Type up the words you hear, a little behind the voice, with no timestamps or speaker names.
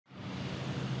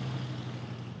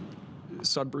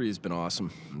Sudbury has been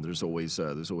awesome. There's always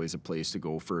a place to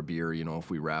go for a beer. You know, if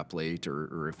we wrap late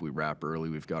or if we wrap early,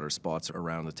 we've got our spots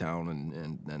around the town,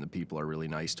 and the people are really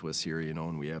nice to us here. You know,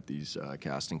 and we have these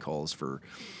casting calls for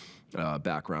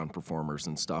background performers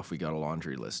and stuff. We got a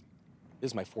laundry list.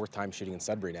 This is my 4th time shooting in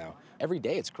Sudbury now. Every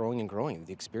day it's growing and growing.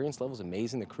 The experience level is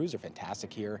amazing. The crews are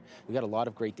fantastic here. We got a lot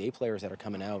of great day players that are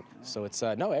coming out. So it's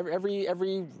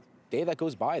every day that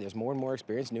goes by, there's more and more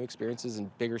experience, new experiences,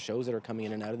 and bigger shows that are coming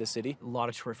in and out of the city. A lot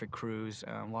of terrific crews.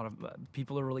 A lot of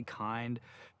people are really kind.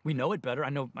 We know it better. I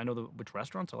know which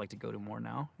restaurants I like to go to more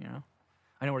now. You know,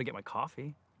 I know where to get my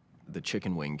coffee. The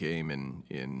chicken wing game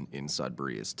in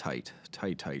Sudbury is tight.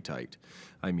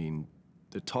 I mean,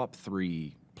 the top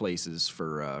 3 places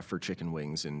for chicken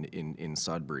wings in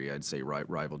Sudbury, I'd say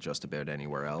rival just about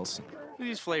anywhere else.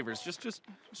 These flavors, just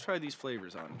try these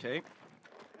flavors on, okay?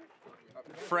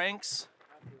 Frank's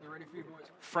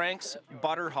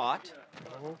Butter Hot,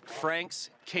 Frank's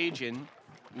Cajun,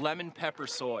 Lemon Pepper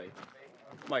Soy.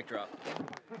 Mic drop.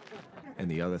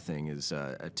 And the other thing is,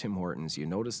 at Tim Hortons, you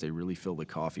notice they really fill the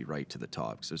coffee right to the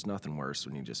top, because there's nothing worse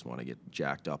when you just want to get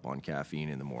jacked up on caffeine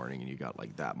in the morning and you got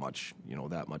like that much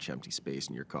empty space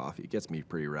in your coffee. It gets me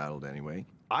pretty rattled anyway.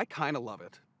 I kind of love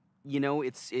it. You know,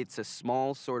 it's a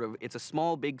small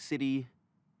big city,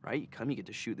 right? You come, you get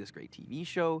to shoot this great TV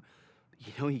show.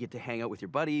 You know, you get to hang out with your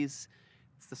buddies.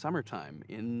 It's the summertime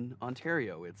in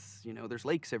Ontario. It's, you know, there's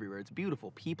lakes everywhere. It's beautiful.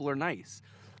 People are nice.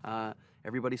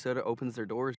 Everybody sort of opens their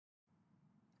doors.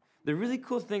 The really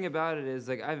cool thing about it is,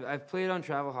 like, I've played on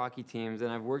travel hockey teams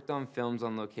and I've worked on films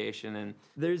on location, and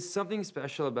there's something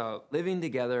special about living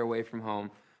together away from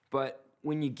home. But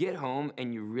when you get home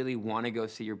and you really want to go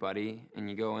see your buddy and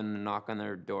you go and knock on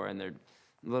their door and their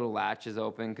little latch is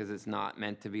open because it's not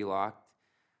meant to be locked,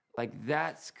 like,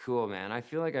 that's cool, man. I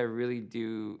feel like I really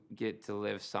do get to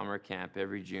live summer camp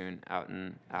every June out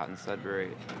in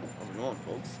Sudbury. How's it going,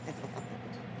 folks?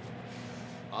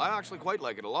 I actually quite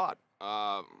like it a lot.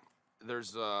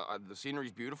 The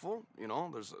scenery's beautiful, you know,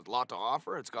 there's a lot to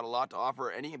offer. It's got a lot to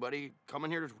offer anybody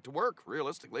coming here to work,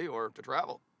 realistically, or to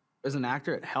travel. As an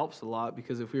actor, it helps a lot,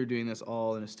 because if we were doing this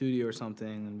all in a studio or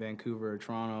something in Vancouver or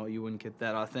Toronto, you wouldn't get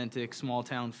that authentic small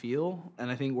town feel.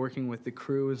 And I think working with the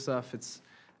crew and stuff,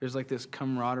 there's like this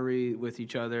camaraderie with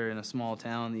each other in a small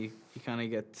town that you kind of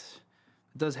get.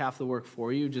 It does half the work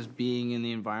for you, just being in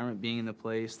the environment, being in the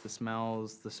place, the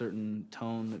smells, the certain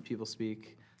tone that people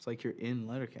speak. It's like you're in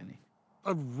Letterkenny.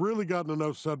 I've really gotten to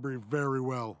know Sudbury very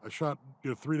well. I shot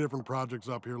 3 different projects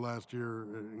up here last year,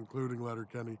 including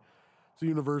Letterkenny. It's a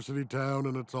university town,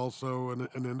 and it's also an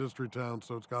industry town,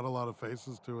 so it's got a lot of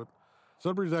faces to it.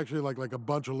 Sudbury's actually like a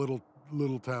bunch of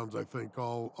little towns, I think,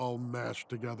 all mashed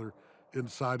together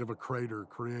inside of a crater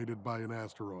created by an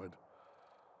asteroid.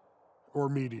 Or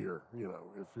meteor, you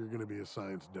know, if you're going to be a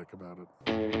science dick about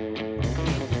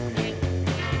it.